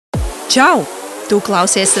Čau! Tu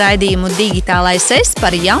klausies raidījumu Digitālais ES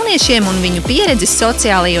par jauniešiem un viņu pieredzi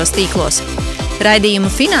sociālajos tīklos. Raidījumu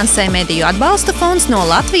finansē Mediju atbalsta fonds no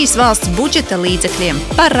Latvijas valsts budžeta līdzekļiem.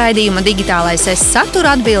 Par raidījuma Digitālais ES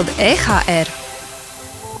saturu atbild EHR.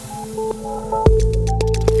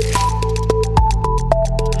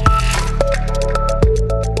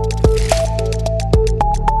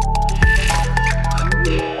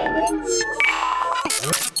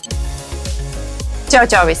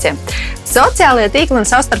 Čau visiem! Sociālajie tīkli un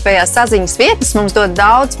savstarpējās saziņas vietas mums dod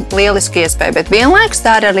daudz lielisku iespēju, bet vienlaikus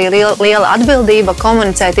tā ir arī liela atbildība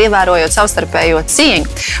komunicēt, ievērojot savstarpējo cieņu.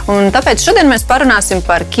 Un tāpēc šodien mēs parunāsim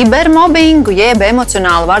par kibermobingu, jeb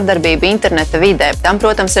emocionālu vardarbību interneta vidē. Tam,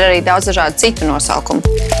 protams, ir arī daudz dažādu citu nosaukumu.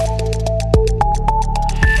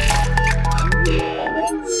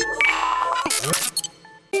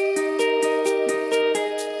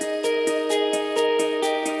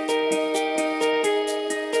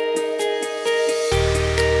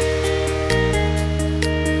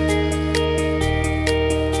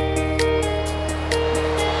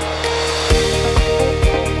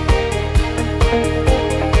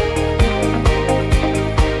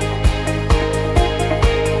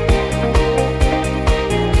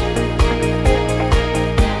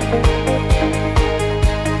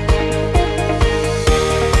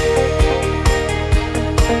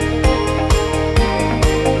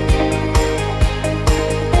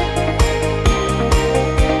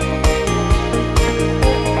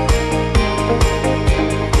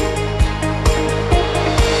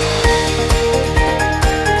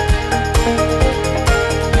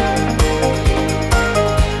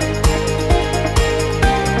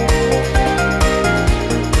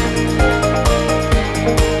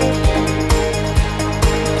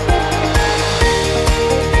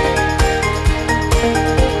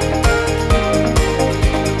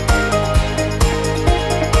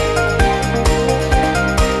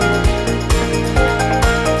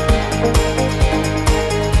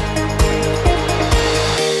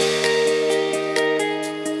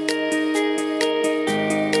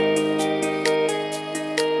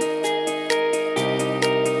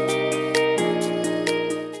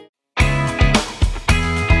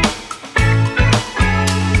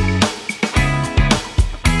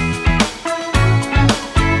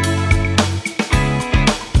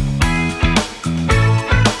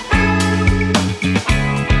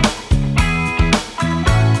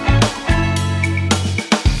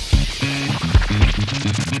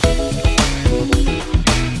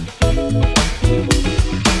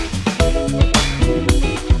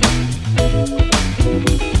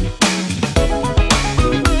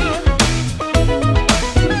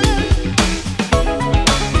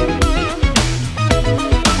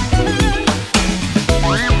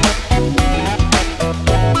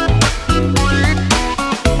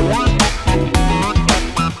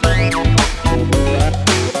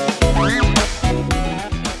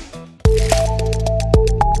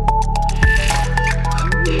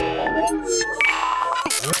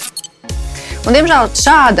 Un, diemžēl,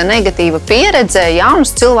 šāda negatīva pieredze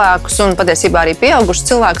jaunus cilvēkus un patiesībā arī pieaugušus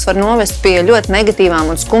cilvēkus var novest pie ļoti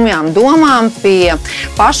negatīvām un skumjām domām, pie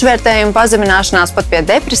pašvērtējuma pazemināšanās, pat pie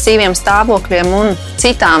depresīviem stāvokļiem un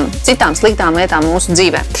citām sliktām lietām mūsu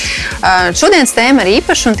dzīvē. Šodienas tēma ir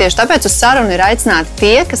īpaša, un tieši tāpēc uz sarunu ir aicināti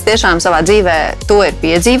tie, kas tiešām savā dzīvē to ir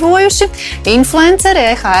piedzīvojuši. Influenceri,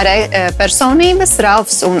 EHR personības,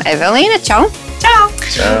 Ralfs un Evelīna. Čau! Čau!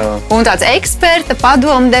 Čau! Un tāds eksperta,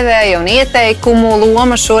 padomdevēja un ieteikumu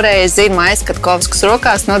loma šoreiz ir Maijas Katkovskas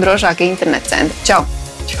rokās no Drošāka interneta centra. Čau!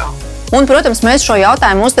 Čau! Un, protams, mēs šo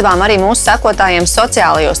jautājumu uzdevām arī mūsu sekotājiem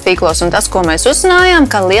sociālajos tīklos, un tas, ko mēs uzzinājām,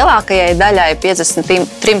 ka lielākajai daļai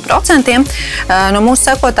 53% no mūsu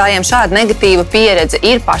sekotājiem šāda negatīva pieredze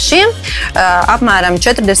ir pašiem. Apmēram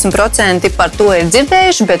 40% par to ir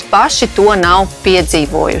dzirdējuši, bet paši to nav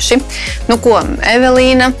piedzīvojuši. Nu ko,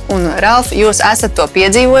 Evelīna un Ralf, jūs esat to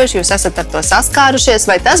piedzīvojuši, jūs esat ar to saskārušies,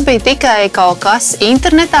 vai tas bija tikai kaut kas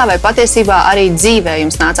internetā, vai patiesībā arī dzīvē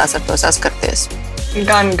jums nācās ar to saskarties?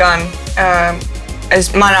 Gan.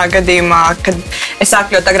 Manā gadījumā, kad es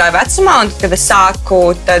sāku ļoti agrā vecumā, un kad es sāku,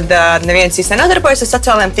 tad neviens īsti nenodarbojas ar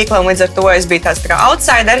sociālajiem tīkliem, līdz ar to es biju tāds kā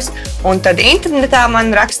outsiders. Un tad internetā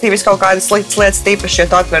man rakstīja kaut kādas sliktas lietas, tīpaši, ja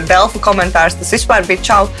tu atver Delfu komentārus, tas vispār bija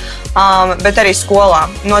čau. Bet arī skolā,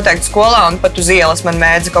 noteikti skolā, un pat uz ielas man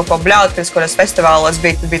mēdza kaut ko bļaut, kad es kuros festivālos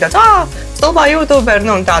bija tāds, stulbā YouTuber,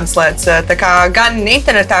 un tādas lietas. Tā kā gan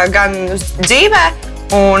internetā, gan dzīvē,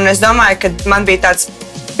 un es domāju, ka man bija tāds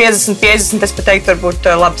 50, es pat teiktu, varbūt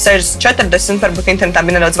labi 60, 40, varbūt internetā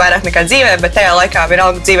bija nedaudz vairāk nekā dzīvē, bet tajā laikā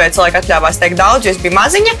vienalga dzīvē cilvēki atļāvās teikt daudz, jo es biju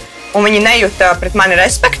maziņa. un viņi nejūt pret mani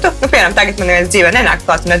respektu. Piemēram, tagad man neviens dzīvē nenāk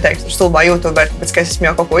klāt un neteiks, tur stulbā YouTuber, tāpēc, ka es esmu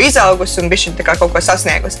jau kaut ko izaugusi un bišķi tā kā kaut ko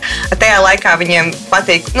sasniegusi. Tajā laikā viņiem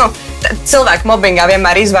patīk, cilvēku mobbingā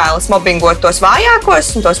vienmēr izvēlas mobbingot tos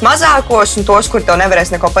vājākos un tos mazākos un tos, kur tev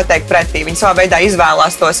nevarēs neko pateikt pretī. Viņi savā veidā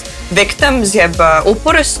izvēlās tos victims, jeb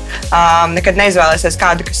upurus, nekad neizvēlēsies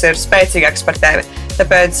kādu, kas ir spēcīgāks par tevi.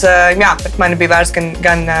 Tāpēc, pret mani bija vērsts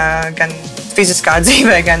gan fiziskā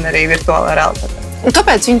dzīvē, gan arī virtuālā realitātē. Un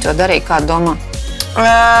kāpēc viņi to darīja, kā domā?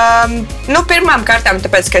 Pirmām kārtām,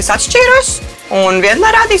 tāpēc, ka es atšķīros un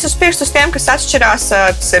vienmēr rādīs uz pirkstu uz tiem, kas atšķirās.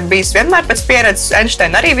 Tas ir bijis vienmēr pēc pieredzes.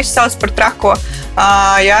 Einsteina arī viss sauc par trako.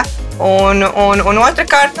 Un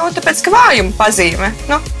otrakārt, tāpēc, ka vājuma pazīme.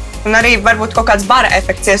 Un arī varbūt kaut kāds bara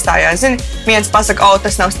efekts iestājās. Zini, viens pasaka,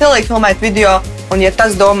 tas nav stilīgi filmēt video, un ja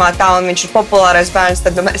tas domā tā un viņš ir populārais bērns,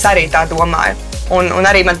 tad es arī tā domāju. Un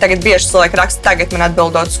arī man tagad bieži cilvēki raksta, tagad man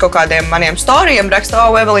atbildot uz kaut kādiem maniem storijiem, raksta,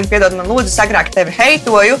 Evelīna, piedod man lūdzu, agrāk tevi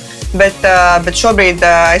heitoju, bet šobrīd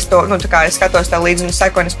es to, es skatos tev līdzi un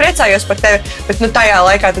sekoju un es priecājos par tevi, bet tajā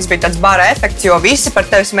laikā tas bija tāds bara efekts, jo visi par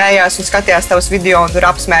tevi smējās un skatījās tavus video un tur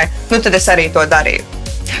apsmēja, tad es arī to darīju.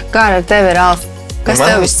 Kā ar tevi, Ralf? Kas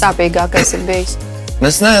tev vissāpīgākais ir bijis?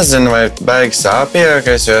 Es nezinu, vai baigi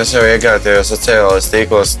sāpīgākais, jo es jau iegāju tajos sociālajos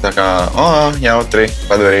tīklos, tā kā, jautri,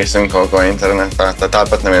 padarīsim kaut ko internetā,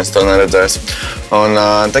 tāpat neviens to neredzēs. Un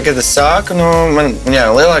tagad es sāku,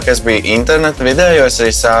 lielākais bija interneta video, jo es arī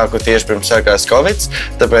sāku tieši pirms sākās Covid,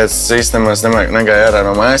 tāpēc īstenībā es negāju ārā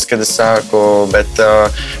no mājas, kad es sāku, bet,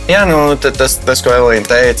 tas, ko Evelīna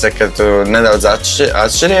teica, ka tu nedaudz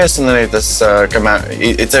atšķiries, un arī tas,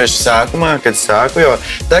 ir cevišķi sākumā, kad es sāku, jo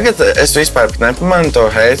tagad es vispār nepamanu to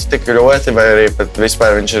heitu tik ļoti, vai arī pat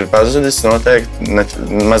vispār viņš ir pazudis noteikti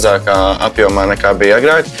mazākā apjomā nekā bija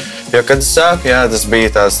agrāk. Jo, kad es sāku, tas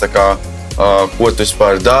bija tāds tā kā, ko tu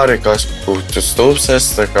vispār dari, kur tu stulbs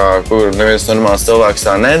esi, kur neviens normāls cilvēks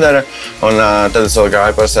tā nedara. Un tad es vēl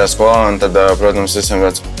gāju parastajā skolā, un tad, protams, visiem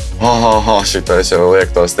tāds, šito es jau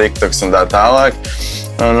lieku tos tiktoks un tā tālāk.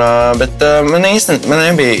 Bet man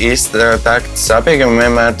nebija īsti tā, ka tas sāpīgi. Man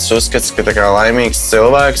vienmēr tas uzskats, ka tā laimīgs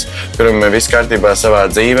cilvēks, kuram ir viss kārtībā savā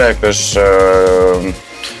dzīvē, kurš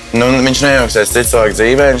viņš nejauksies citu cilvēku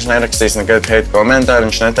dzīvē, viņš nerakstīs nekad hate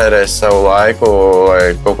komentāru, viņš netērēs savu laiku,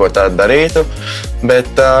 lai kaut ko tādu darītu.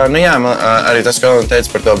 Bet man arī tas, ko Evelīna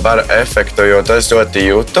teica par to bara efektu, jo to es ļoti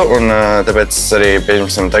jūtu, un tāpēc es arī,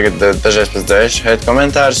 pieņemsim, tagad dažreiz pēc dzēšu hate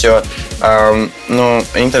komentārus, jo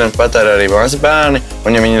internetu patērē arī mazi bērni,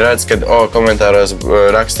 un ja viņi redz, ka komentāros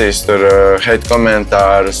rakstīs tur hate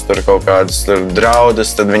komentārus, tur kaut kādus tur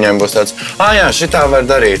draudus, tad viņiem būs tāds, šitā var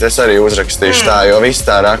darīt, es arī uzrakstīšu tā, jo visi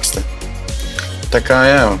tā raksta. Tā kā,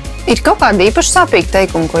 jā. Ir kaut kādi īpaši sāpīgi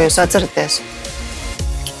teikumi, ko jūs atceraties?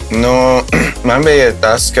 Man bija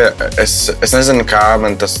tas, ka es nezinu, kā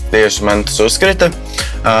man tas uzkrita,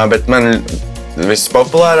 bet man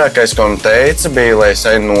vispopulārākais, ko man teica, bija, lai es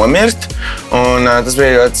eju nomirt. Un tas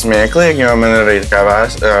bija ļoti smieklīgi, jo man arī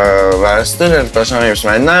vēsture ar personības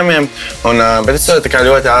mēģinājumiem, bet es to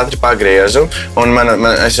ļoti ātri pagriezu, un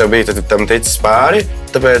es jau biju tam ticis pāri,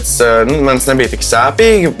 tāpēc man tas nebija tik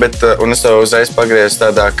sāpīgi, un es to uzreiz pagriezu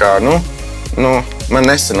tādā kā, man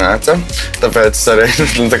nesanāca, tāpēc es arī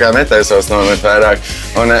netaisos nomirt vairāk.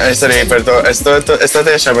 Un es arī par to, es to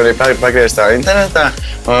tiešām arī pagriezu tā internetā,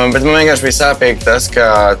 bet man vienkārši bija sāpīgi tas,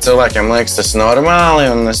 ka cilvēkiem liekas tas normāli,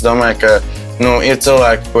 un es domāju, ka ir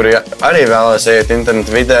cilvēki, kuri arī vēlās iet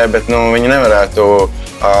internetu vidē, bet viņi nevarētu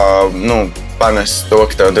panest to,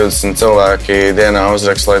 ka tev 20 cilvēki dienā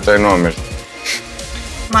uzraksta, lai tevi nomirtu.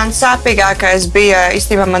 Man sāpīgākais bija,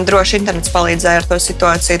 īstenībā man droši internets palīdzēja ar to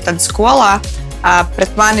situāciju tad skolā.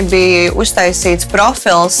 Pret mani bija uztaisīts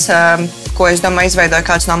profils, ko es domāju izveidoja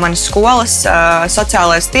kāds no manas skolas,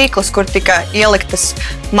 sociālajos tīklos, kur tika ieliktas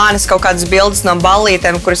manas kaut kādas bildes no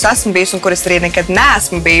ballītēm, kuras esmu bijusi un kuras arī nekad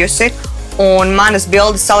neesmu bijusi. Un manas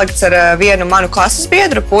bildes salikts ar vienu manu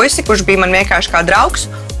klasesbiedru puisi, kurš bija man vienkārši kā draugs.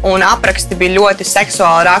 Un apraksti bija ļoti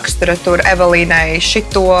seksuāla rakstura, tur Evelīnai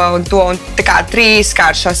šito un to, un tā kā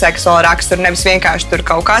 3-kāršo seksuāla rakstura, nevis vienkārši tur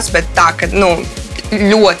kaut kas, bet tā, ka,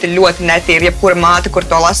 ļoti, ļoti netīri, jebkura māte, kur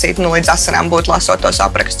to lasīt, līdz asinām būtu lasot tos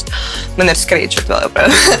aprakstus. Man ir screenshot vēl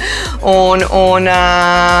joprojām. Un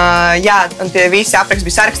tie visi apraksti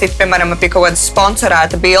bija sarakstīti, piemēram, pie kaut kādas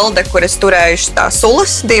sponsorēta bilde, kur es turējuši tās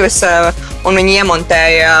sulas divas, un viņi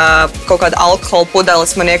iemontēja kaut kādu alkohola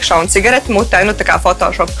pudeles man iekšā un cigareti mutē, tā kā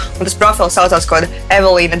Photoshop. Un tas profils saucās kaut kāda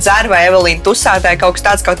Evelīna dzer vai Evelīna tusētāja, kaut kas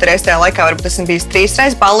tāds, kaut arī es tajā laikā varbūt esmu bijis 3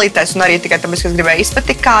 reizes ballītēs, un arī tikai tāpēc, ka es gribēju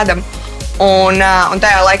izpatikt kādam. Un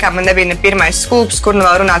tajā laikā man nebija ne pirmais skulps, kur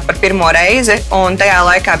vēl runāt par pirmo reizi. Un tajā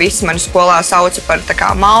laikā visi mani skolā sauca par tā kā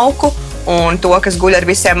mauku. un to, kas guļ ar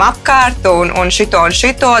visiem apkārt, un šito,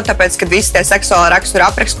 tāpēc, ka visi tie seksuāli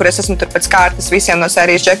rakstura apraksti, kur es esmu tur pēc kārtas visiem no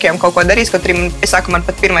sērijas džekiem kaut ko darījis, kaut arī, es saku, man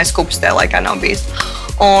pat pirmais kups tajā laikā nav bijis.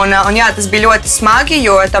 Un jā, tas bija ļoti smagi,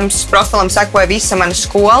 jo tam profilam sekoja visa mana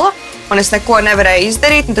skola, un es neko nevarēju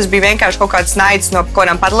izdarīt. Tas bija vienkārši kaut kāds naids no kaut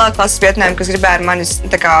kādām paralēlu klases vietnēm, kas gribēja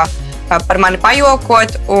par mani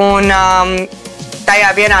pajokot. Un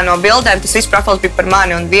tajā vienā no bildēm tas viss profils bija par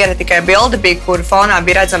mani, un viena tikai bilde bija, kur fonā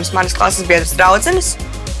bija redzams manas klasesbiedras draudzenes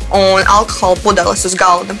un alkohola pudeles uz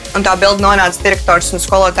galda. Un tā bilde nonāca direktors un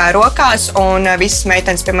skolotāja rokās, un visas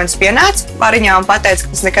meitenes pie manis pienāca variņā un pateica,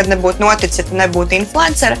 ka tas nekad nebūtu noticis, ja tu nebūtu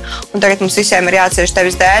influencere. Un tagad mums visiem ir jācieš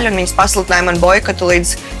tevis dēļ, un viņas pasludināja man boikotu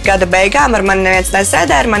līdz gada beigām. Ar mani neviens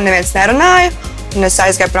nesēdēja, ar mani neviens nerunāja, un es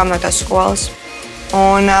aizgāju prom no tās skolas.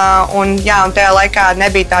 Un tajā laikā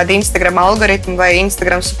nebija tāda Instagram algoritma vai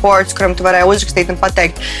Instagram supports, kuram tu varēji uzrakstīt un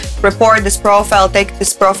pateikt report this profile, take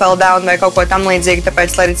this profile down vai kaut ko tam līdzīgi.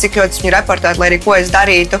 Tāpēc, lai arī cik ļoti viņu reportētu, lai arī ko es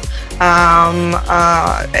darītu,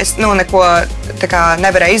 es neko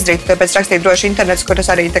nevarēju izdarīt. Tāpēc rakstīju droši internets, kur es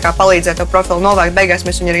arī palīdzēju to profilu novākt. Beigās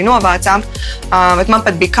mēs viņu arī novācām. Bet man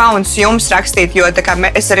pat bija kauns jums rakstīt, jo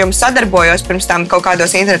es ar jums sadarbojos pirms tam kaut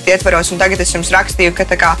kādos internetu ietvaros, un tagad es jums rakstīju,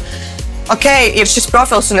 ka ok, ir šis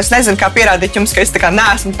profils, un es nezinu, kā pierādīt jums, ka es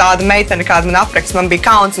neesmu tāda meitene, kāda man apraksta. Man bija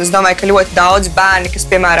kauns, un es domāju, ka ļoti daudz bērni, kas,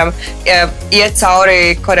 piemēram, iet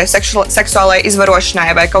cauri seksuālajai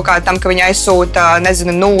izvarošanai vai kaut kā tam, ka viņi aizsūta,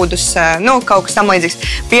 nūdus, kaut kas tam līdzīgs.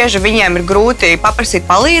 Bieži viņiem ir grūti paprasīt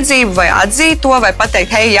palīdzību vai atzīt to, vai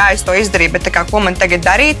pateikt, hei, jā, es to izdarīju, bet ko man tagad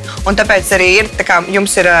darīt? Un tāpēc arī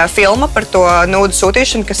jums ir filma par to nūdu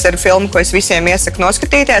sūtīšanu, kas ir filma, ko es visiem iesaku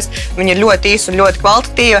noskatīties. Viņa ir ļoti īsa un ļoti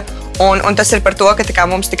kvalitatīva. Un tas ir par to, ka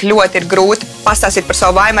mums tik ļoti ir grūti pastāstīt par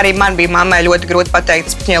savu vainu. Arī man bija mammai ļoti grūti pateikt,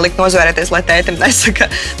 es pat viņai liku nozvērēties, lai tētim nesaka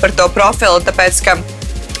par to profilu, tāpēc, ka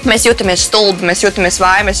mēs jūtamies stulbi, mēs jūtamies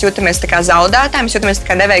vāji, mēs jūtamies zaudētāji, mēs jūtamies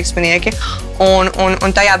neveiksminieki.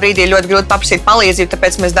 Un tajā brīdī ir ļoti grūti paprasīt palīdzību,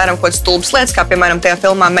 tāpēc mēs darām kaut kādas stulbas lietas, kā piemēram tajā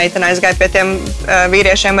filmā meitene aizgāja pie tiem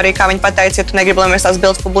vīriešiem, arī kā viņi pateica, ja tu negribi, lai mēs tās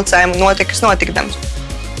bildes publicējam, notika, kas notikdams.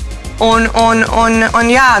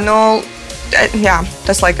 Jā,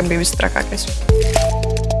 tas laikam bija viss trakākais.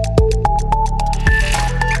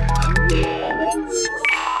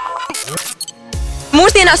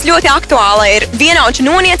 Mūsdienās ļoti aktuāla ir vienaudžu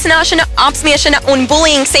noniecināšana, apsmiešana un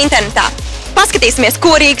bullyings internetā. Paskatīsimies,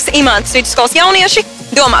 ko Rīgas Imantas vidusskolas jaunieši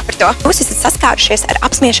domā par to. Jūs esat saskārušies ar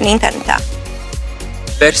apsmiešanu internetā?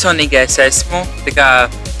 Personīgi es esmu,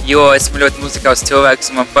 jo esmu ļoti muzikāls cilvēks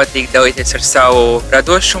un man patīk dalīties ar savu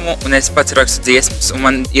radošumu, un es pats rakstu dziesmas, un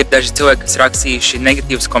man ir daži cilvēki, kas rakstījuši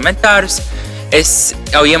negatīvus komentārus. Es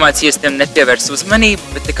jau iemācījos tiem nepievērst uzmanību,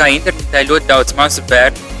 bet internetā ir ļoti daudz mazu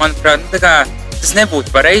bērnu. Manuprāt, tas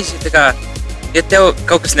nebūtu pareizi, ja tev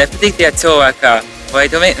kaut kas nepatīk tajā cilvēkā, vai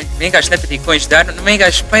tev vienkārši nepatīk, ko viņš dara,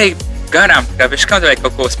 vienkārši paeja garām, viņš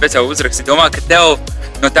kaut ko speciāli uzrakstīt, domā, ka tev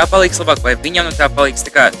no tā paliks labāk, vai viņam no tā paliks,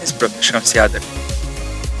 es saprotu, ka šāds jādara.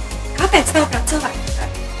 Kāpēc tavuprāt cilvēki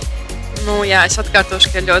dara? Jā, es atkārtošu,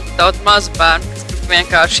 ka ir ļoti daudz mazu bērnu, kas grib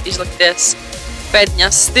vienkārši izlikties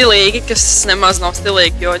pēdiņās stilīgi, kas nemaz nav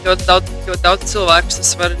stilīgi, jo ļoti daudz cilvēkus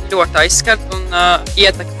tas var ļoti aizskart un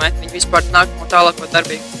ietekmēt viņu vispār nākamo tālāko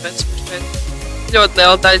darbību. Tāpēc ļoti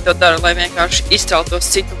liela daļa to dara, lai vienkārši izceltos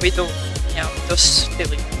citu vidu, tos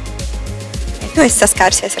stilīgi. Tu esi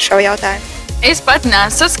saskārusies ar šo jautājumu? Es pat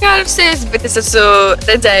neesmu saskārusies, bet es esmu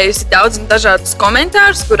redzējusi daudz un dažādus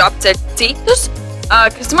komentārus, kur apceļ citus,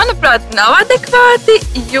 kas, manuprāt, nav adekvāti,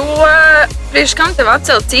 jo priekš kam tev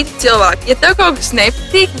apceļ citi cilvēki. Ja tev kaut kas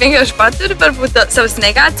nepatīk, vienkārši paturi varbūt savas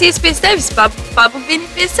negācijas pie sevis, pabubini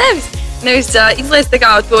pie sevis, nevis izliec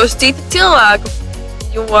tos citu cilvēku,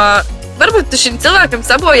 jo varbūt tu šim cilvēkam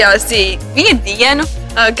sabojāsi viņa dienu,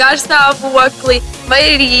 garstāvokli, vai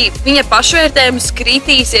arī viņa pašvērtējums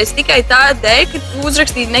kritīsies tikai tādēļ, ka tu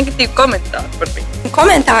uzrakstīji negatīvu komentāru par viņu.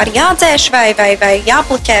 Komentāri jādzēš vai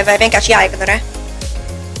jāpliķē vai vienkārši jāignorē?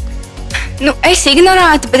 Es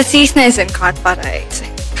ignorētu, bet es īsti nezinu, kā pareizi.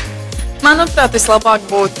 Manuprāt, vislabāk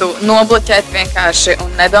būtu nobloķēt vienkārši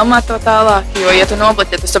un nedomāt to tālāk, jo, ja tu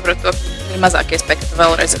nobloķē, tu saproti to, ka ir mazāk iespēja, ka tu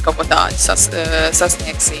vēlreiz ar kaut ko tādu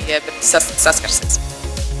sasniegsi, bet saskarsies.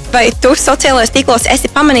 Vai tu sociālajos tīklos esi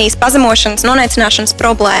pamanījis pazemošanas, noniecināšanas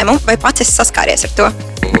problēmu, vai pats esi saskāries ar to?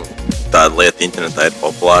 Tāda lieta internetā ir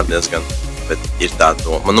populāra diezgan, bet ir tāda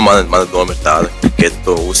doma. Mana doma ir tāda, ka, ja tu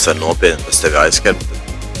to uzsver nopietni, tas tevi aizskar,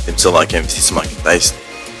 tad tiem cilvēkiem visticamāk ir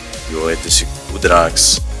taisnība. Jo, ja tu esi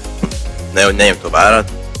gudrāks un neņem to vērā,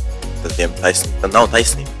 tad tiem nav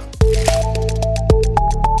taisnība.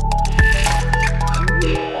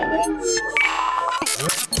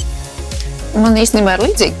 Man īstenībā ir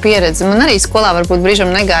līdzīga pieredze. Man arī skolā varbūt brīžam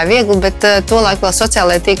negāja viegli, bet tolaik vēl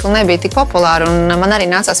sociālajie tīkli nebija tik populāri. Man arī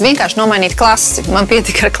nācās vienkārši nomainīt klasi. Man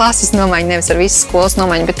pietika ar klases nomaiņu, nevis ar visas skolas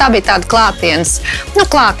nomaiņu. Bet tā bija tāda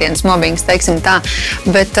klātienes mobbings, teiksim tā.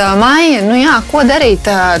 Bet, Maija, ko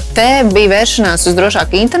darīt? Te bija vēršanās uz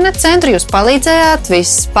drošāku internetu centru, jūs palīdzējāt,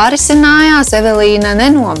 viss parisinājās, Evelīna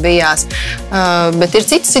nenobijās. Bet ir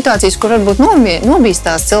citas situācijas, kur varbūt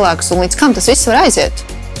nobīstās cilvēkus, un līdz kam tas viss var aiziet?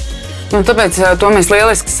 Tāpēc to mēs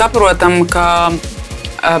lieliski saprotam, ka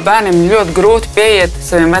bērniem ļoti grūti pieiet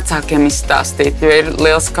saviem vecākiem izstāstīt, jo ir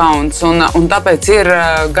liels kauns. Un tāpēc ir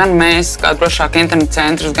gan mēs, kā drošāka interneta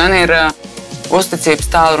centrs, gan ir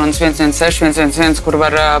uzticības tālrunis 116, 111, kur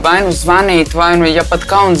var vai nu zvanīt, vai nu, ja pat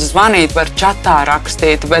kauns zvanīt, var čatā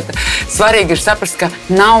rakstīt. Bet svarīgi ir saprast, ka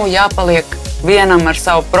nav jāpaliek vienam ar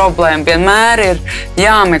savu problēmu. Vienmēr ir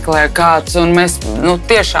jāmeklē kāds, un mēs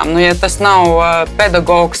tiešām, ja tas nav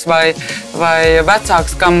pedagogs vai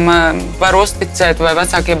vecāks, kam var uzticēt, vai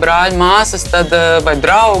vecākie brāļi, māsas, tad, vai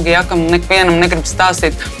draugi, kam nekvienam negrib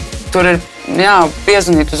stāstīt, tur ir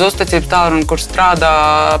piezvanīt uz uzticības tālruni, kur strādā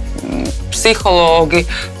psihologi,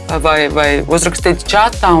 vai uzrakstīt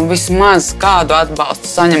čatā un vismaz kādu atbalstu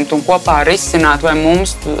saņemt un kopā risināt, vai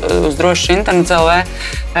mums uz drošs internets LV,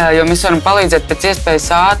 jo mēs varam palīdzēt pēc iespējas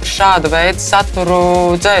ātri šāda veida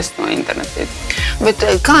saturu dzēst no interneta. Bet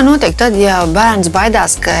kā notiek tad, ja bērns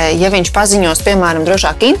baidās, ka ja viņš paziņos, piemēram,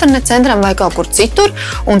 drošāk interneta centram vai kaut kur citur,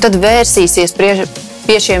 un tad vērsīsies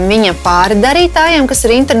pie šiem viņa pārdarītājiem, kas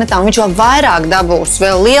ir internetā, un viņš vēl vairāk dabūs,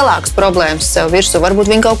 vēl lielākas problēmas sev virsū,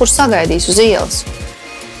 varbūt viņi kaut kur sagaidīs uz ielas?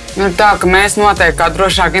 Ir tā, ka mēs noteikti kā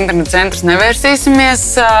drošāk interneta centrs nevērsīsimies,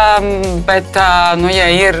 bet, ja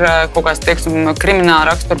ir kaut kāds, krimināla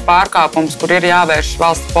rakstura pārkāpums, kur ir jāvērš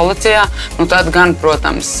valsts policijā, tad gan,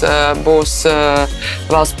 protams, būs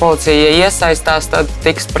valsts policija iesaistās, tad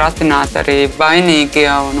tiks pratināti arī vainīgie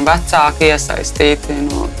un vecāki iesaistīti.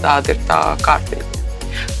 Tāda ir tā kārtība.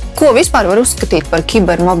 Ko vispār var uzskatīt par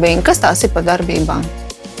kibermobingu? Kas tās ir par darbībām?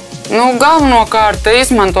 Galvenokārt,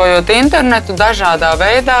 izmantojot internetu, dažādā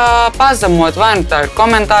veidā pazemot. Vai nu tā ir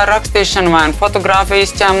komentāru rakstīšana, vai nu fotogrāfiju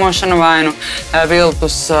izķēmošana, vai nu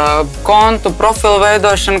viltus kontu, profilu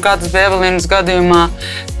veidošana, kā tas bija Evelīnas gadījumā.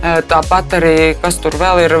 Tāpat arī, kas tur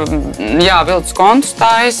vēl ir, viltus kontus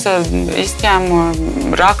taisa,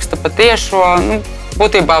 izķēmo, raksta patiešo.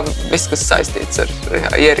 Būtībā viss, kas saistīts ar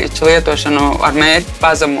ierīču lietošanu, ar mērķi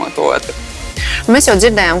pazemot otru. Mēs jau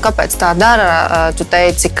dzirdējām, kāpēc tā dara. Tu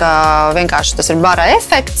teici, ka vienkārši tas ir bara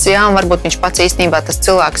efekts, un varbūt viņš pats īstenībā tas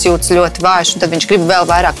cilvēks jūtas ļoti vājš, un tad viņš grib vēl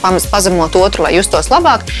vairāk pazemot otru, lai justos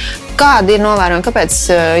labāk. Kādi ir novērojumi, kāpēc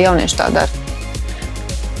jaunieši tā dara?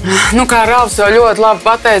 Kā Ralfs jau ļoti labi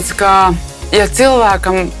pateica, ka ja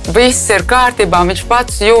cilvēkam viss ir kārtībā, viņš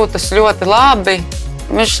pats jūtas ļoti labi,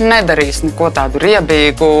 viņš nedarīs neko tādu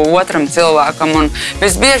riebīgu otram cilvēkam. Un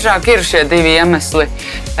visbiežāk ir šie divi iemesli.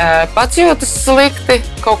 Pats jūtas slikti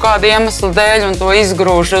kaut kādu iemeslu dēļ un to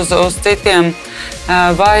izgrūž uz citiem.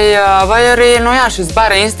 Vai arī šis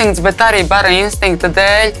bara instinkts, bet arī bara instinkta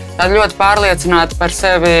dēļ tāda ļoti pārliecināta par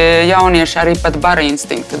sevi jaunieši arī pat bara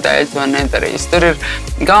instinkta dēļ to nedarīs. Tur ir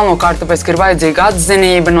galvenokārt tāpēc, ka ir vajadzīga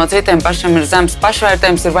atzinība no citiem, pašam ir zems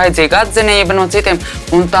pašvērtējums, ir vajadzīga atzinība no citiem,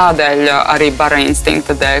 un tādēļ arī bara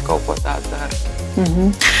instinkta dēļ kaut ko tādu dara.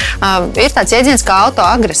 Ir tāds jēdziens kā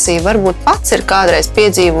autoagresija. Varbūt pats ir kādreiz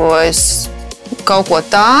piedzīvojis kaut ko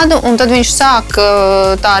tādu, un tad viņš sāk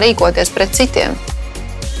tā rīkoties pret citiem.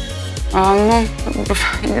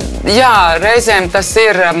 Jā, reizēm tas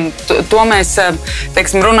ir. To mēs,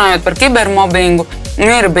 runājot par kibermobingu,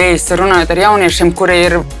 ir bijis runājot ar jauniešiem, kuri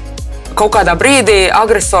ir kaut kādā brīdī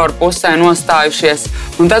agresoru pusē nostājušies.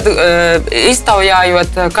 Un tad,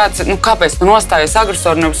 iztaujājot, kāpēc tu nostājies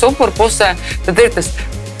agresoru nevis upuru pusē, tad ir tas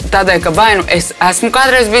tādēļ, ka vai nu es esmu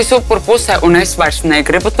kādreiz bijis upuru pusē un es vairs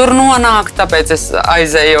negribu tur nonākt, tāpēc es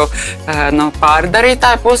aizēju no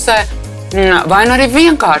pārdarītāju pusē, vai nu arī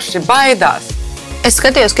vienkārši baidās. Es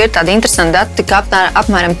skatījos, ka ir tādi interesanti dati, ka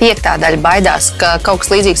apmēram 5/5 baidās, ka kaut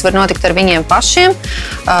kas līdzīgs var notikt ar viņiem pašiem,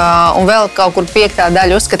 un vēl kaut kur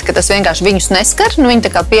 5/5 uzskata, ka tas vienkārši viņus neskar. Viņi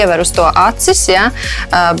tā kā piever uz to acis,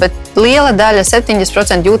 bet liela daļa,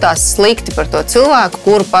 70% jūtās slikti par to cilvēku,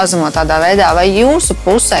 kuru pazemo tādā veidā. Vai jūsu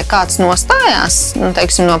pusē kāds nostājās, no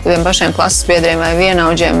tiem pašiem klasesbiedriem vai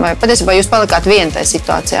vienaudžiem, vai patiesībā jūs palikāt vieni tajā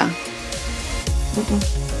situācijā?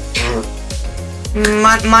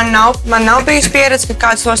 Man nav bijusi pieredze, ka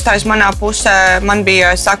kāds nostājas manā pusē. Man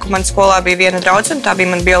skolā bija viena draudzene, tā bija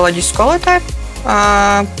mana bioloģijas skolotāja,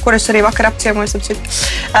 kuras arī vakar apciemojas.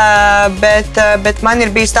 Bet man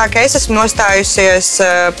ir bijis tā, ka es esmu nostājusies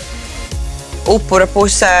upura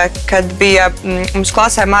pusē, kad bija mums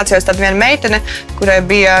klasē mācījās tāda viena meitene, kurai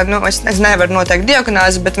bija, es nevaru noteikt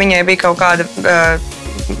diagnāzi, bet viņai bija kaut kāda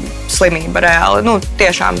slimība reāli.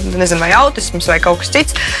 Tiešām, nezinu, vai autisms vai kaut kas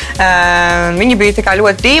cits. Viņa bija tā kā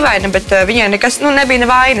ļoti dīvaina, bet viņai nekas nebija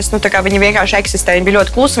nevainas. Viņa vienkārši eksistēja. Viņa bija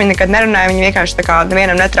ļoti klusa, viņa nekad nerunāja, viņa vienkārši tā kā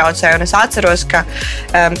nevienam netraucēja. Un es atceros, ka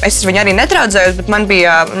es viņu arī netraucēju, bet man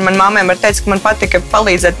māmai var teikt, ka man patika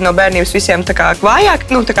palīdzēt no bērnības visiem tā kā vājāk,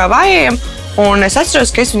 tā kā vājajiem. Un es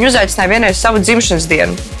atceros, ka es viņu uzaicināju vienreiz savu dzimšanas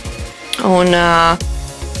dienu.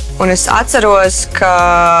 Un es atceros,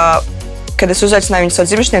 kad es uzaicināju viņu savu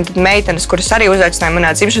dzimšanas dienu, tad meitenes, kuras arī uzaicināja manā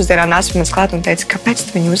dzimšanas dienā, nāca pie manis klāt un teica, kāpēc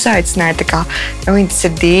tu viņu uzaicināji? Tas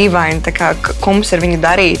ir dīvaini, ko mums ar viņu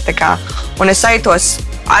darīt? Un es aitos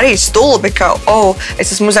arī stulbi, ka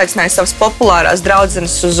es esmu uzaicinājis savas populārās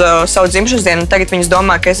draudzenes uz savu dzimšanas dienu, un tagad viņas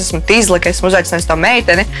domā, ka es esmu tīzla, ka esmu uzaicinājis to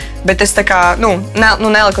meiteni, bet es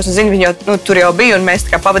nelikos un zinu, viņa tur jau bija, un mēs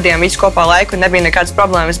pavadījām visu kopā laiku, un nebija nekādas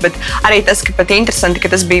problēmas, bet arī tas, ka pat interesanti, ka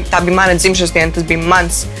tā bija mana dzimšanas diena, tas bija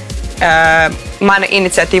mana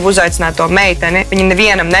iniciatīva uzaicināt to meiteni. Viņa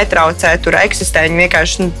nevienam netraucē, tur eksistē, viņa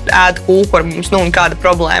vienkārši ēd kūku ar mums, un kāda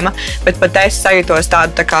problēma. Bet pat es sajūtos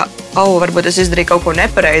tādu, tā kā, varbūt es izdarīju kaut ko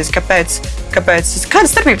nepareizi, kāpēc? Kāda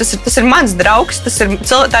starpība? Tas ir mans draugs, tā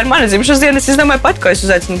ir mana dzimšanas diena, es izdomāju pat, ko es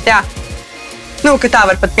uzaicinu. Jā. Ka tā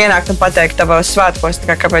var pat pienākt un pateikt tavos svētkos,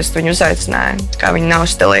 kāpēc tu viņu uzaicināji, kā viņa nav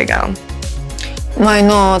stilīgā. Vai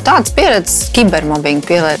no tādas pieredzes, kibermobinga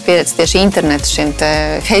pieredzes tieši interneta šiem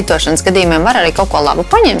heitošanas gadījumiem var arī kaut ko labu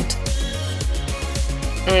paņemt?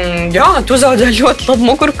 Jā, tu zaudēji ļoti labu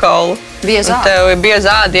mugurkaulu. Bija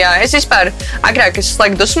zādi, jā. Es vispār agrāk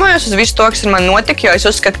dusmojos uz visu to, kas ar mani notika, jo es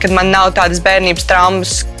uzskatu, ka man nav tādas bērnības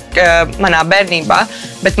traumas manā bērnībā,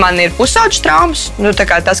 bet man ir pusauģu traumas.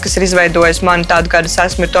 Tas, kas ir izveidojis mani tādu, kāda es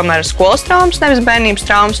esmu, ir tomēr skolas traumas, nevis bērnības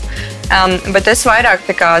traumas. Bet es vairāk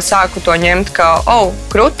sāku to ņemt kā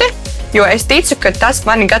kruti, jo es ticu, ka tas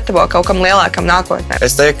mani gatavo kaut kam lielākam nākotnē.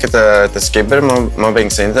 Es teiktu, ka tas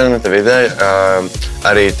kibermobings interneta vidē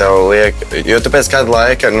arī tev liek, jo tu pēc kāda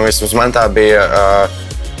laika, vismaz man tā bija,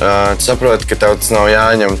 tu saproti, ka tev tas nav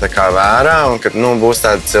jāņem tā kā vērā un ka būs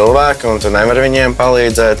tādi cilvēki un tu nevari viņiem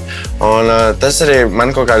palīdzēt. Un tas arī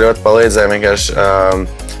man kaut kā ļoti palīdzēja vienkārši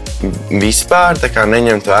vispār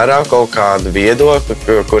neņemt vērā kaut kādu viedokli,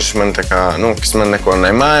 kurš man, kas man neko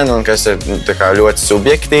nemaina un kas ir ļoti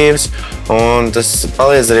subjektīvs. Un tas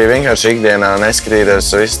palīdz arī vienkārši ikdienā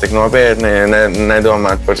neskatīties visu tik nopietni,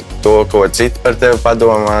 nedomāt par to, ko citi par tevi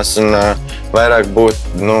padomās un vairāk dot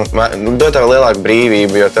tev lielāku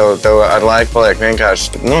brīvību, jo tev ar laiku paliek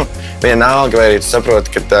vienkārši vienalga, vai arī tu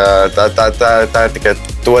saproti, ka tā ir tikai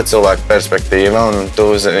to cilvēku perspektīva,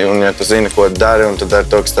 un ja tu zini, ko tu dari, un tu dari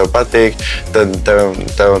to, kas tev patīk, tad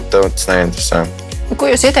tev tas neinteresē. Ko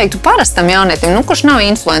jūs ieteiktu parastam jaunietim, kurš nav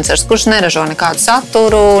influenceris, kurš neražo nekādu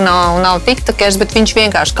saturu, nav tiktokers, bet viņš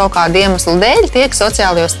vienkārši kaut kādu iemeslu dēļ tiek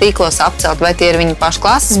sociālajos tīklos apcelt, vai tie ir viņa paši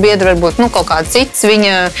klasesbiedri, varbūt kaut kāds cits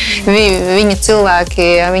viņa cilvēki,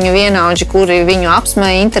 viņu vienaudži, kuri viņu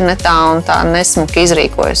apsmēja internetā un tā nesmuki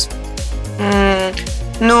izrīkojas?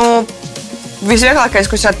 Visvieglākais,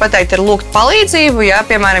 ko es varētu pateikt, ir lūgt palīdzību. Ja,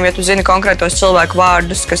 piemēram, ja tu zini konkrētos cilvēku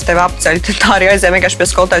vārdus, kas tev apceļ, tad tā arī aizēja vienkārši pie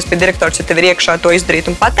skolotājas, pie direktors, ja tev ir iekšā to izdarīt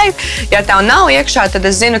un pateikt. Ja tev nav iekšā, tad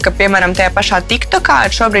es zinu, ka, piemēram, tajā pašā TikTokā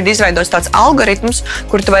ir šobrīd izveidots tāds algoritms,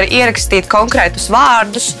 kur tu vari ierakstīt konkrētus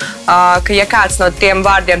vārdus, ka, ja kāds no tiem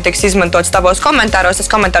vārdiem tiks izmantots tavos komentāros,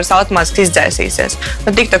 tas komentārs automātiski izdzēsīsies.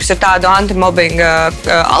 TikToks ir tādu anti-mobbinga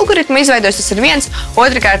algoritmu izveidojis, tas ir viens.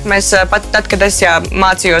 Otrakārt, mēs pat tad, kad es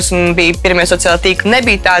mācījos un bija pirmie sociālā tīkla,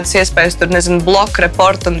 nebija tādas iespējas, tur, bloku,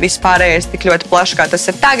 reportu un vispārējais tik ļoti plaši, kā tas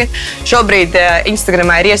ir tagad. Šobrīd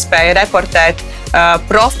Instagramā ir iespēja reportēt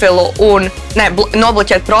profilu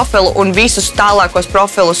nobloķēt profilu un visus tālākos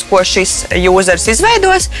profilus, ko šis users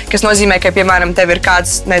izveidos, kas nozīmē, ka, piemēram, tev ir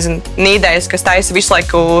kāds, nīdējs, kas taisa visu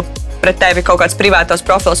laiku pret tevi kaut kāds privātos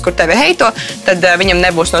profils, kur tevi heito, tad viņam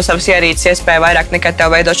nebūs no savas ierīces iespēja vairāk nekā tev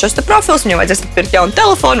veidot šos profilus. Viņam vajadzēs pirkt jaunu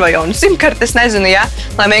telefonu vai jaunu simkarti, es nezinu, ja,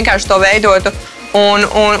 lai vienkārši to veidotu.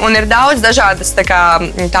 Un ir daudz dažādas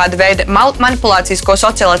tāda veida manipulācijas, ko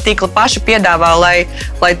sociālā tīkla paši piedāvā,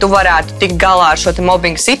 lai tu varētu tikt galā ar šo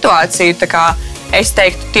mobbinga situāciju. Es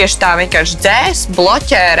teiktu, tieši tā vienkārši dzēs,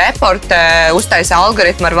 bloķē, reportē, uztaisa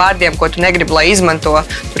algoritmu ar vārdiem, ko tu negribi, lai izmanto.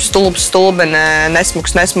 Tur stulbeni,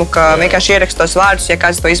 nesmuka, vienkārši ierakstos vārdus, ja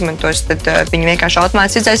kāds to izmantos, tad viņi vienkārši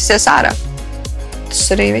automātiski izdzēsīsies ārā. Tas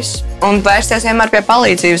arī viss. Un vērsties vienmēr pie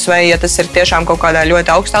palīdzības, vai ja tas ir tiešām kaut kādā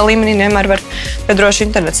ļoti augstā līmenī, vienmēr var pie droši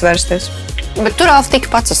internets vērsties. Bet tur Alfa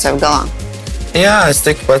tika pats ar sevi galā. Jā, es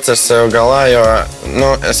tiku pats ar sevi galā, jo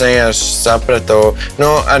es vienkārši sapratu,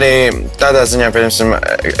 arī tādā ziņā, piemēram,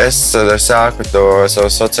 es sāku to savu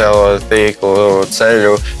sociālo tīklu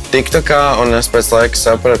ceļu TikTokā, un es pēc laika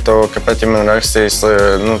sapratu, ka pat ja man rakstīs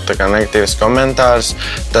negatīvus komentārus,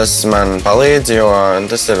 tas man palīdz, jo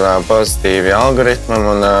tas ir pozitīvi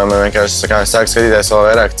algoritmam, un man vienkārši sāk skatīties vēl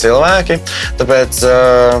vairāk cilvēki. Tāpēc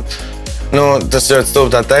tas ļoti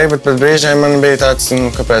stulbi tā teikt, bet pēc brīžiem man bija tāds,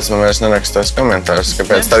 kāpēc man vairs neraksta tos komentārus?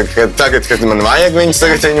 Kāpēc tagad, kad man vajag viņus,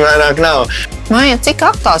 tagad viņi vairāk nav? Maija, cik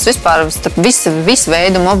aktuāls vispār starp visu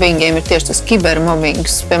veidu mobbingiem ir tieši tas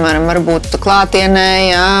kibermobings? Piemēram, varbūt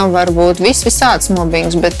klātienē, varbūt visāds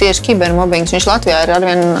mobbings, bet tieši kibermobings, viņš Latvijā ir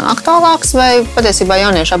arvien aktuālāks vai patiesībā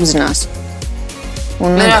jaunieši apzinās?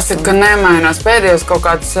 Jāsaka, ka nemainās pēdējos kaut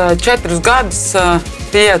kādus 4 gadus.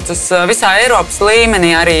 5 visā Eiropas līmenī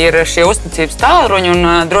arī ir šie uzticības tālruņi un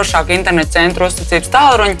drošāka interneta centra uzticības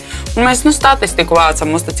tālruņi. Un mēs statistiku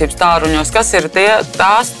vācam uzticības tālruņos, kas ir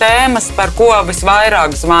tās tēmas, par ko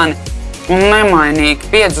visvairāk zvani. Un nemainīgi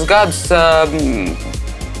 5 gadus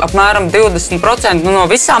apmēram 20% no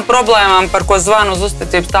visām problēmām, par ko zvanu uz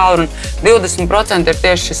uzticības tālruņu, 20% ir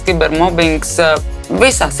tieši šis kibermobings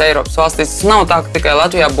visās Eiropas valstīs. Tas nav tā, ka tikai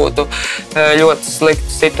Latvijā būtu ļoti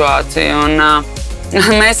slikta situācija. Un,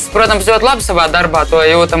 mēs, protams, ļoti labi savā darbā to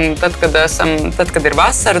jūtam. Tad, kad ir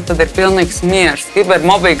vasara, tad ir pilnīgs miers.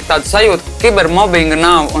 Kibermobinga tādu sajūtu, ka kibermobinga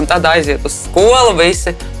nav. Un tad aiziet uz skolu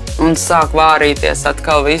visi un sāk vārīties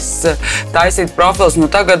atkal viss, taisīt profilus.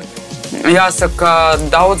 Tagad jāsaka,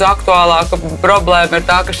 daudz aktuālāka problēma ir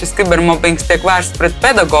tā, ka šis kibermobings tiek vērsts pret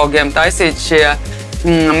pedagogiem, taisīt šie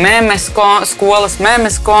skolas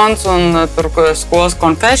memes konts un skolas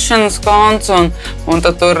confessions konts, un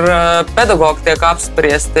tad tur pedagogi tiek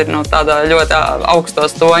apspriesti tādā ļoti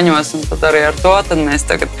augstos toņos, un tad arī ar to tad mēs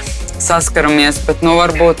tagad saskaramies. Bet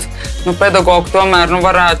varbūt pedagogi tomēr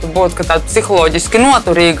varētu būt tādi psiholoģiski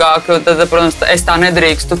noturīgāki, un tad, protams, es tā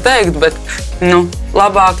nedrīkstu teikt, bet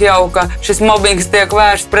labāk jau, ka šis mobbings tiek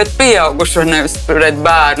vērsts pret pieaugušo, nevis pret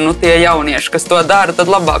bērnu. Tie jaunieši, kas to dara, tad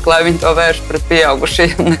labāk, lai viņi to vērš pret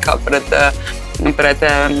pieaugušiem nekā pret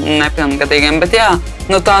nepilngadīgiem. Bet jā,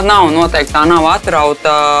 tā nav noteikti, tā nav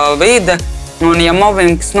atrauta vide. Un ja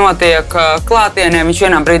mobbings notiek klātienē, viņš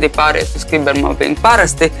vienā brīdī pāriet uz kibermobbingu.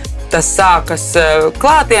 Parasti tas sākas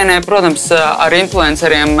klātienē, protams, ar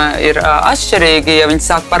influenceriem ir atšķirīgi. Ja viņi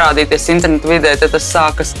sāk parādīties internetu vidē, tad tas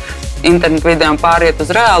sākas internetu vidē un pāriet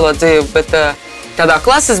uz reālo dzīvi, bet tādā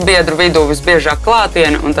klasesbiedru vidū visbiežāk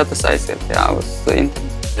klātiene, un tad tas aiziet uz internetu.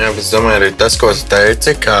 Jā, bet es domāju arī tas, ko tu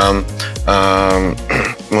teici, ka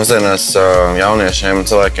mūsdienās jauniešiem un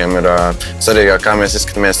cilvēkiem ir svarīgāk, kā mēs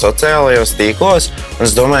izskatāmies sociālajos tīklos. Un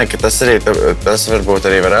es domāju, ka tas varbūt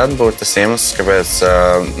arī varētu būt tas iemesls, kāpēc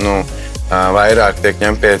vairāk tiek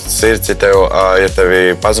ņemt pie sirds, ja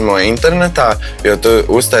tevi pazemo internetā, jo tu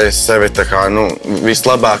uztaisi sevi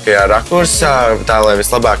vislabākajā rakursā, tā, lai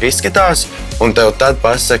vislabāk izskatās, un tev tad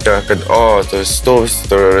pasaka, ka tu esi stulbs,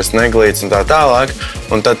 tur esi neglīts un tā tālāk,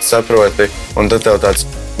 un tad saproti, un tad tev tāds,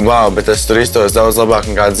 wow, bet es tur iztos daudz labāk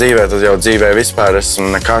nekā dzīvē, tad jau dzīvē vispār esmu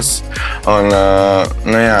nekas. Un,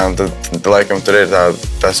 tad laikam tur ir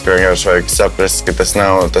tas, ko vienkārši vajag saprast, ka tas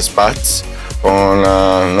nav tas pats. Un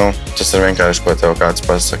tas ir vienkārši, ko tev kāds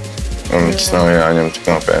pasaka. Un tas nav jāņem tik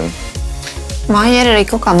nopietni. Maija, ir arī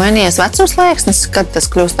kaut kā mainījies vecums slieksnis, kad tas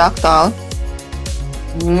kļūst aktuāli?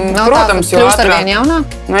 Protams, jo ātrāk,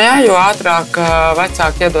 jo ātrāk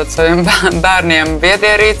vecāki iedod saviem bērniem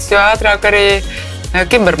viedierīces, jo ātrāk arī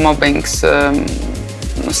kibermobings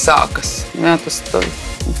sākas. Jā, tas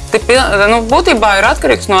būtībā ir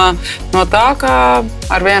atkarīgs no tā, ka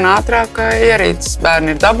ar vien ātrāk ierīces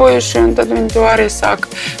bērni ir dabūjuši, un tad viņi to arī sāk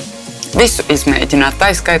visu izmēģināt,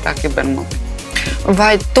 tā skaitā kibermobingu.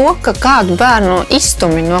 Vai to, ka kādu bērnu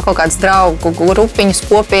izstumi no kaut kādas draugu grupiņas,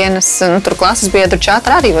 kopienas, tur klasesbiedru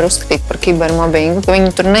čatra arī var uzskatīt par kibermobingu, ka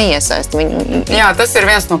viņi tur neiesaist viņu? Jā, tas ir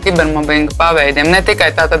viens no kibermobinga paveidiem. Ne tikai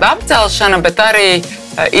tātad apcelšana, bet arī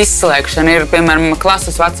izslēgšana. Ir, piemēram,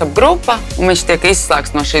 klases WhatsApp grupa, un viņš tiek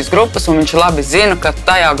izslēgts no šīs grupas, un viņš labi zina, ka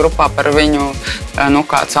tajā grupā par viņu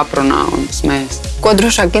kāds aprunā un smējas. Ko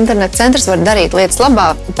drošāk interneta centrs var darīt lietas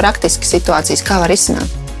labā, praktiski situācijas, kā var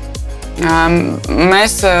izsināt?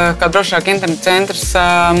 Mēs, kā Drošāka interneta centrs,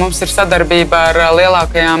 mums ir sadarbība ar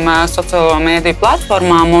lielākajām sociālo mēdīju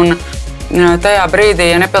platformām, un tajā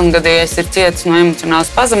brīdī, ja nepilngadīgais ir cietis no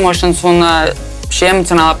emocionālas pazemošanas, un šī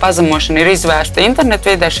emocionālā pazemošana ir izvērsta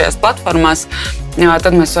internetu vidē šajās platformās,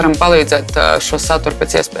 tad mēs varam palīdzēt šo saturu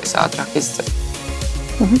pēc iespējas ātrāk izdzert.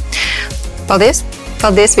 Paldies!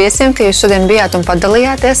 Paldies viesiem, ka jūs šodien bijāt un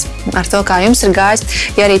padalījāties ar to, kā jums ir gājis.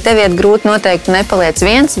 Ja arī tev iet grūti, noteikti nepaliec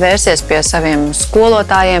viens, vērsies pie saviem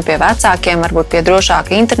skolotājiem, pie vecākiem, varbūt pie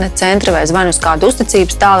drošāka interneta centra vai zvani uz kādu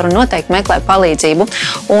uzticības tālruni, noteikti meklē palīdzību.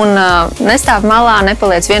 Un nestāv malā,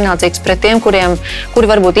 nepaliec vienaldzīgs pret tiem, kuri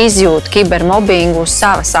varbūt izjūt kibermobingu uz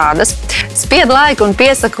savas ādas. Spied laiku un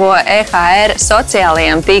piesako EHR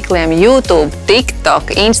sociālajiem tīkliem YouTube,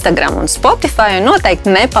 TikTok, Instagram un Spotify un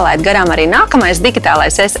noteikti nepalaid garām arī nākamais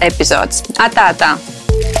Digitālais ES epizodes. Atā!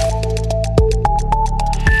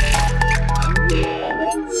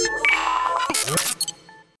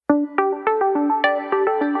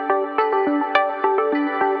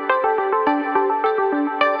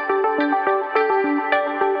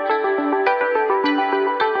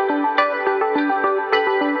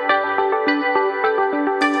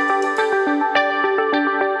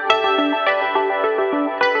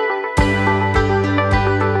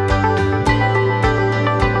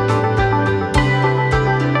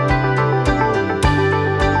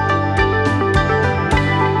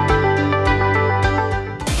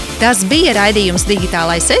 Tas bija raidījums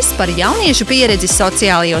Digitālais ES par jauniešu pieredzi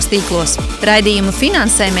sociālajos tīklos. Raidījumu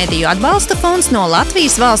finansē mediju atbalsta fonds no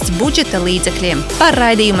Latvijas valsts budžeta līdzekļiem. Par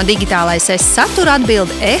raidījuma Digitālais ES saturu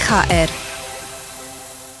atbild EHR.